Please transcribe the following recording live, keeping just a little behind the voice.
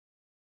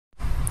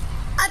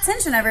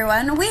Attention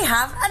everyone, we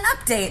have an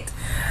update.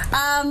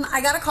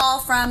 I got a call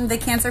from the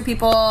cancer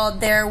people.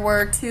 There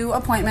were 2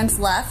 appointments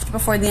left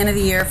before the end of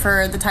the year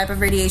for the type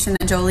of radiation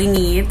that Jolie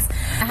needs.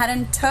 I had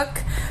and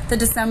took the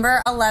December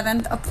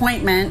 11th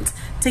appointment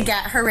to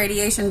get her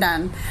radiation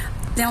done.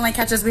 The only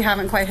catch is we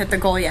haven't quite hit the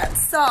goal yet.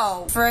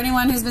 So for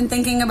anyone who's been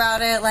thinking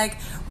about it, like,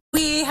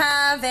 we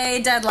have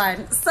a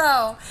deadline.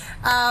 So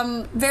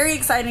very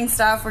exciting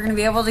stuff. We're going to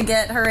be able to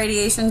get her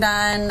radiation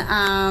done,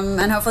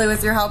 and hopefully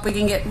with your help we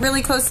can get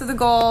really close to the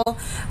goal.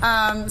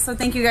 So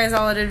thank you guys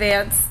all in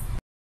advance.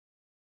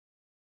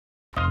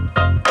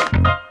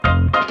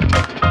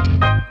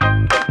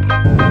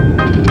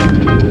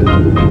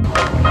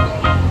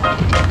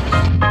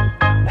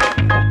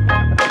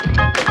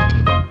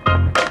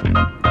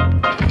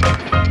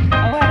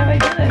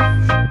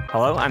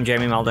 Hello, I'm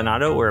Jamie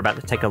Maldonado. We're about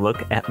to take a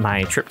look at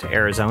my trip to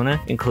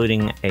Arizona,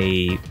 including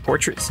a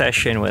portrait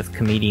session with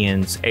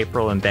comedians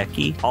April and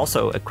Becky.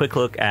 Also, a quick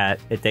look at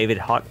a David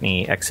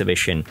Hockney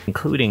exhibition,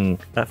 including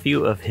a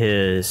few of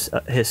his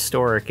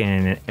historic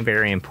and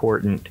very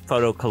important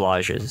photo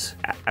collages.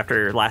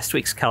 After last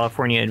week's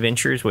California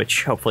adventures,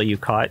 which hopefully you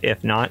caught,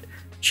 if not,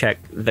 check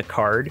the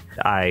card.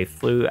 I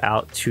flew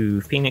out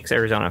to Phoenix,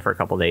 Arizona for a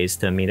couple days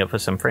to meet up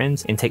with some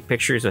friends and take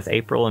pictures with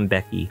April and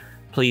Becky.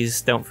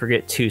 Please don't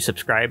forget to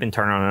subscribe and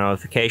turn on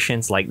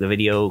notifications, like the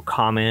video,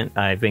 comment.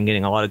 I've been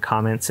getting a lot of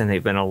comments and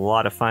they've been a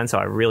lot of fun, so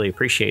I really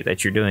appreciate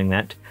that you're doing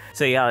that.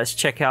 So yeah, let's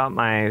check out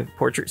my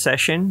portrait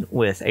session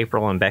with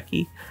April and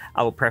Becky.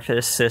 I will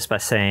preface this by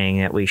saying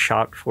that we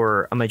shopped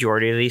for a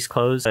majority of these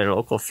clothes at a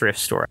local thrift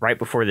store right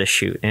before this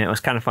shoot. And it was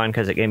kind of fun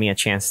because it gave me a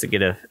chance to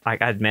get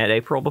I'd met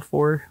April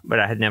before, but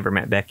I had never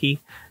met Becky.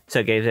 So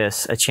it gave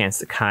us a chance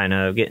to kind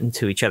of get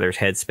into each other's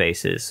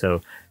headspaces.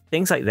 So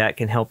things like that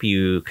can help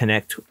you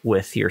connect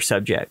with your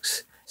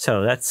subjects.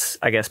 So that's,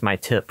 I guess, my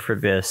tip for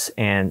this.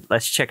 And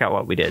let's check out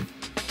what we did. The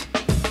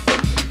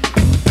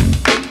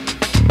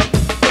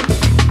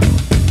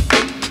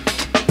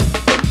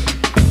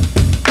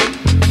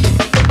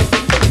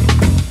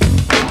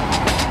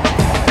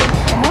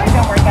more I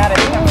don't work out, I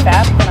think I'm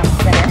fat when I'm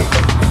thinner.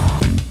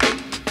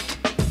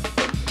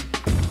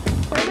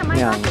 Look at my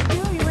glasses too.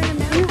 Are you wearing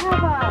them? You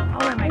have a...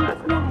 Oh, my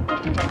glasses. Yeah,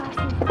 different glasses.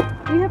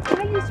 You have... Can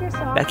I use your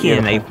socks? Becky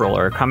and April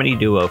are a comedy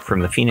duo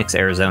from the Phoenix,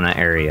 Arizona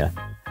area.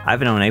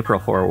 I've known April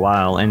for a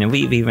while, and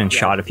we've even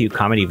shot a few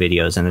comedy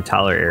videos in the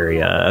Tyler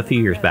area a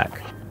few years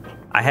back.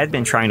 I had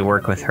been trying to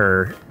work with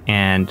her,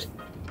 and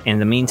in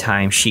the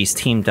meantime, she's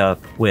teamed up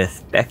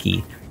with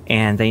Becky,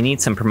 and they need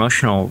some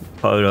promotional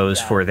photos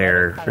for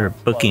their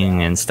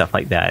booking and stuff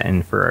like that,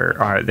 and for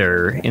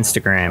their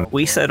Instagram.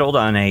 We settled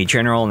on a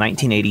general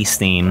 1980s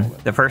theme.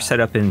 The first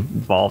setup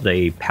involved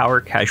a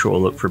power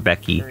casual look for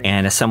Becky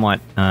and a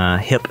somewhat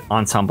hip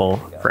ensemble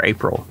for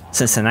April.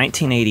 Since the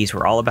 1980s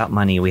were all about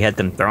money, we had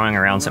them throwing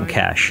around some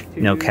cash.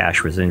 No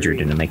cash was injured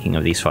in the making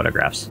of these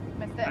photographs.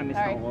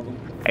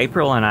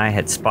 April and I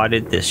had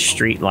spotted this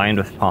street lined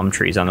with palm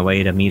trees on the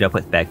way to meet up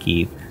with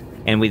Becky,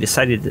 and we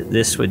decided that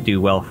this would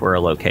do well for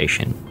a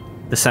location.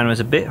 The sun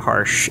was a bit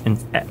harsh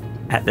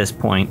at this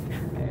point,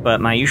 but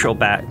my usual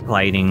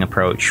backlighting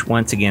approach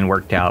once again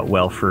worked out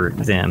well for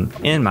them,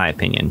 in my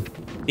opinion.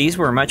 These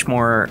were much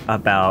more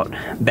about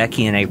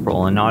Becky and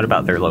April and not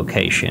about their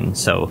location,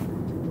 so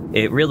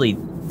it really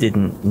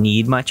didn't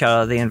need much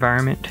out of the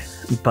environment,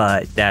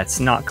 but that's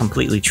not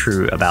completely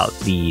true about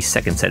the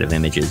second set of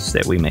images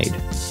that we made.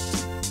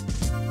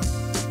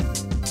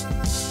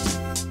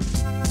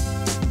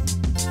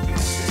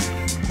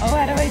 Oh,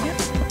 how do I do?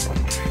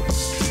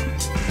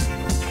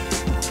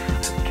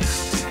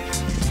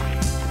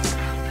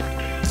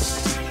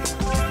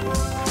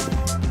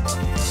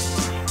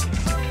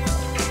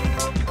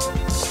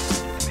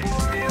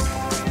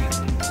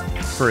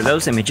 For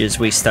those images,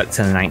 we stuck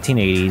to the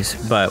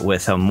 1980s, but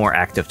with a more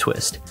active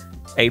twist.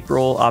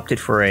 April opted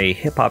for a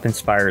hip-hop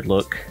inspired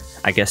look,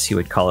 I guess you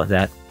would call it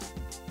that,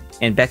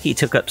 and Becky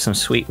took up some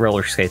sweet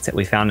roller skates that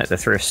we found at the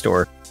thrift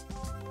store.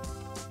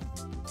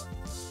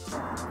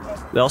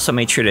 We also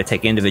made sure to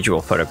take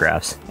individual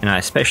photographs, and I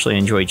especially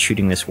enjoyed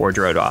shooting this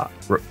wardrobe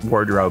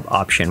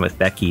option with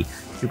Becky,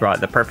 who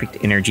brought the perfect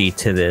energy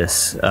to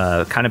this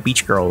kind of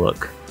beach girl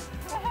look.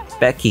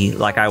 Becky,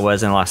 like I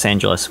was in Los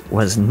Angeles,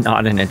 was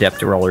not an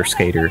adept roller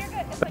skater,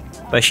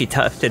 but she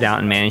toughed it out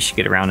and managed to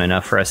get around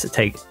enough for us to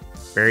take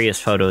various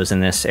photos in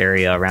this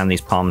area around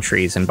these palm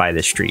trees and by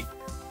the street.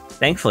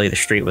 Thankfully, the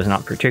street was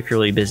not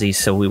particularly busy,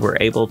 so we were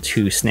able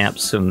to snap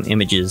some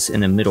images in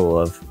the middle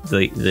of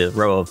the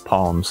row of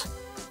palms.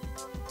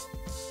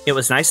 It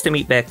was nice to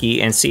meet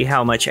Becky and see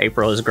how much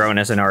April has grown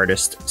as an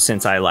artist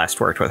since I last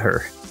worked with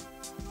her.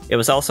 It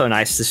was also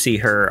nice to see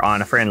her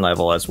on a friend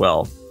level as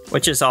well,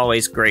 which is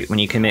always great when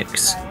you can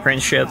mix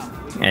friendship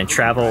and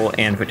travel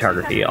and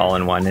photography all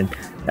in one. And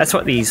that's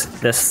what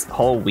this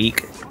whole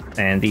week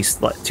and these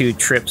 2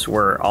 trips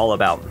were all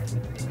about.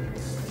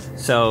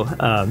 So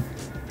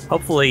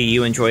hopefully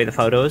you enjoy the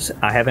photos.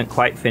 I haven't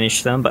quite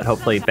finished them, but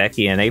hopefully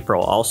Becky and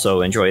April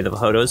also enjoy the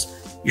photos.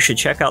 You should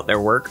check out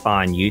their work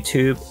on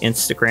YouTube,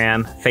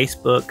 Instagram,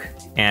 Facebook,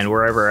 and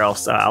wherever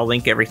else. I'll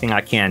link everything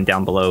I can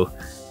down below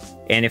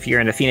And if you're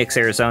in the Phoenix,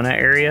 Arizona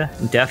area,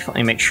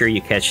 definitely make sure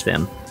you catch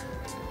them.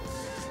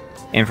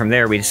 And from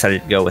there, we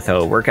decided to go with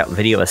a workout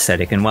video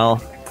aesthetic, and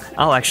well,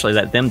 I'll actually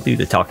let them do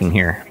the talking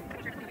here.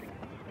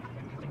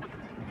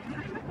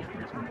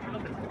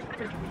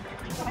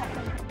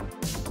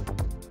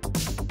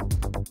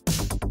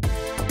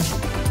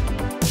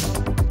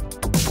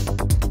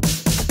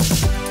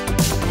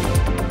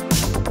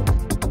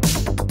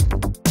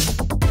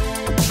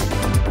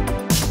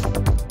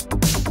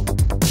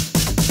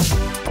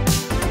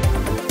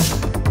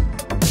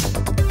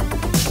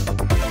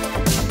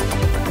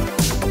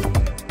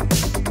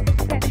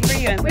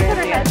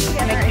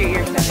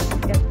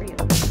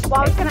 Well,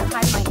 I was gonna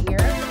hide my ear.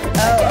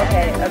 Oh,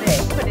 okay, okay.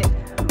 Put it.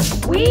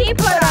 We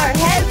put our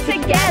heads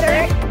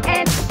together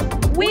and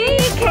we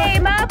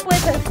came up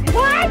with a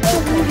what?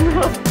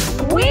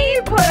 We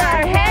put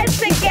our heads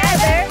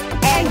together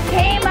and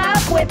came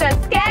up with a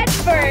sketch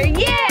for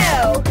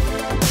you.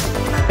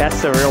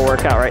 That's the real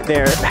workout right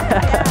there.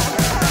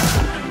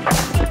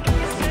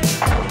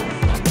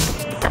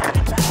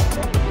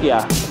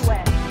 Yeah.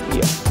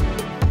 Yeah.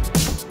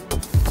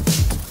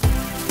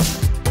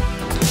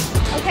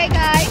 Okay,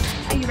 guys,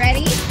 are you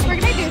ready? We're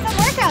gonna do some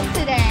workouts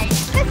today.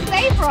 This is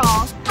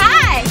April.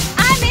 Hi,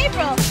 I'm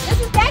April. This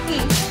is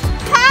Becky.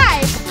 Hi,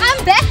 I'm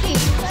Becky.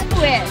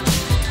 With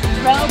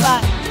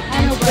robot.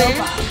 I'm a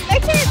robot.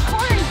 Make sure your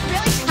core is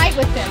really tight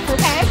with this,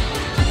 okay?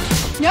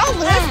 No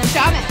loose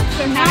stomach.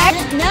 So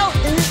next. No.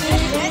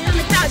 Sit on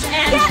the couch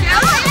and get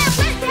up.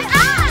 Get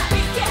up.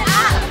 Get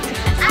up.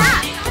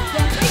 Up.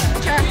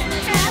 Sure.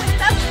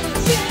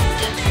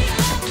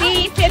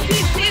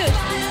 B52.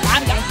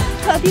 I'm gonna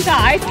hope you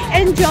guys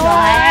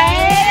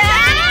enjoy.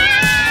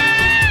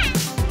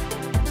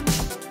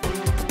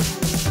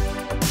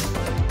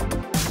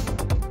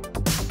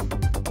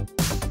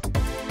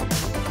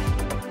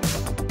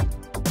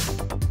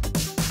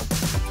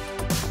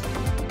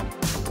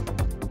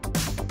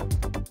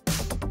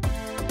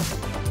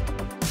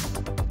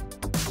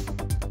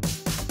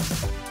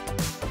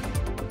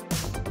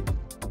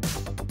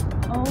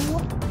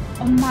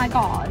 Oh my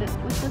god,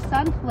 with the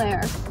sun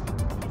flare.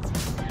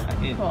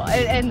 Cool.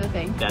 And the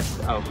thing. That's,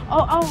 oh.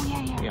 Oh,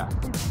 yeah. Yeah.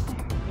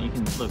 You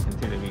can look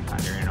into the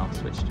viewfinder and I'll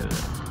switch to the...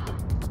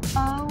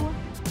 Oh.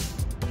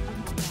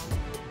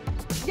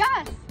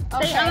 Yes!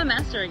 Okay. Say I'm a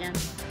master again.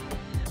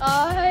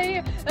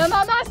 I am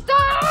a master!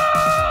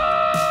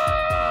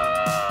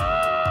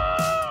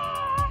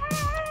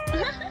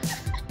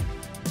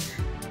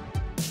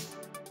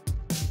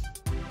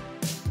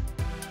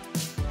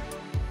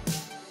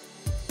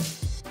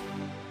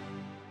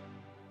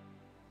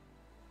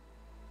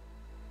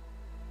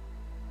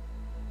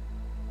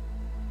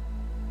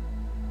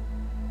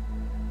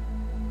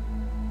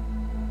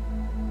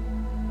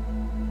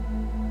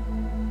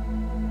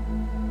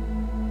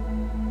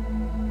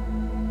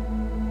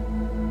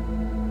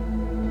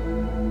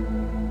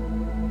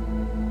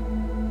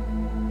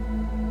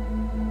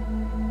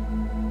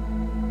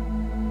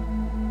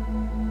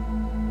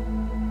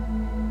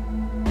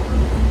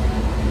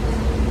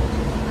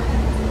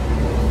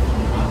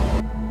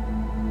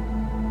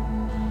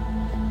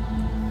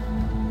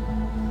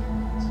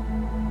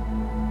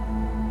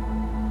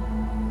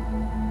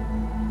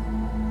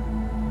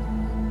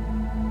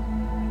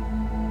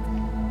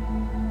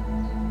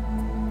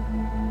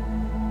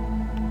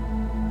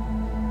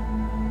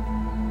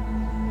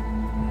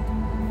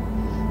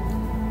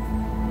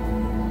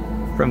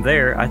 From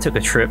there, I took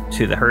a trip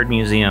to the Heard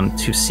Museum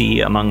to see,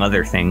 among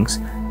other things,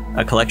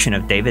 a collection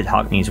of David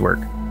Hockney's work.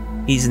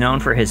 He's known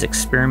for his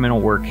experimental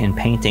work in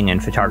painting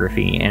and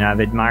photography, and I've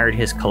admired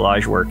his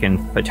collage work in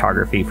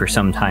photography for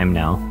some time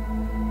now.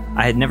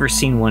 I had never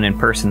seen one in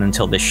person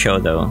until this show,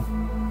 though,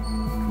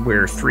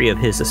 where 3 of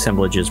his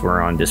assemblages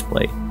were on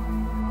display.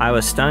 I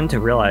was stunned to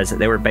realize that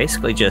they were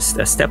basically just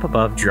a step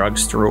above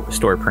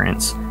drugstore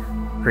prints,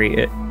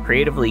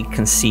 creatively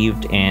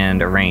conceived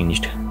and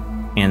arranged,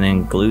 and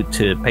then glued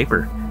to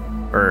paper.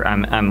 Or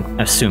I'm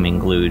assuming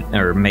glued,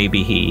 or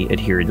maybe he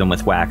adhered them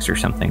with wax or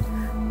something.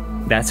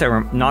 That's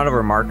not a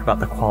remark about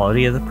the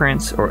quality of the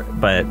prints,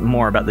 but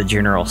more about the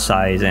general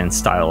size and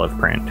style of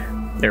print.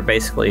 They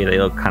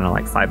look kind of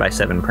like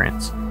 5x7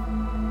 prints.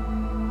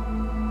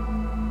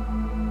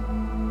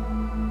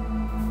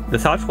 The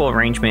thoughtful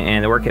arrangement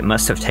and the work it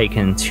must have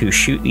taken to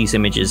shoot these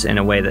images in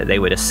a way that they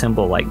would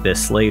assemble like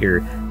this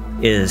later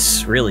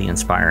is really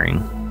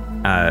inspiring.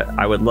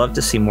 I would love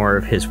to see more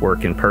of his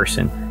work in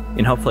person,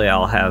 and hopefully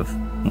I'll have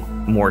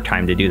more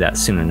time to do that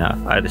soon enough.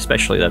 I'd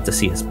especially love to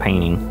see his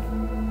painting.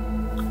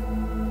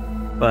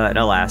 But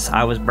alas,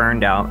 I was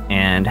burned out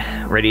and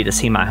ready to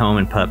see my home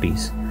and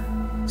puppies.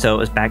 So it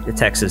was back to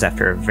Texas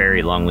after a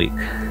very long week.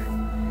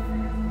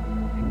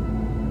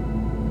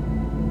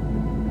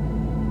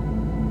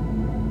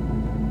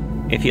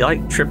 If you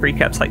like trip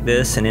recaps like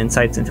this and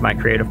insights into my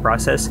creative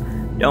process,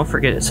 don't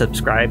forget to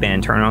subscribe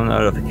and turn on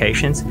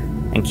notifications,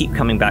 and keep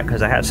coming back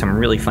because I have some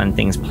really fun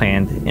things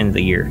planned in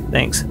the year.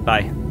 Thanks.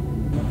 Bye.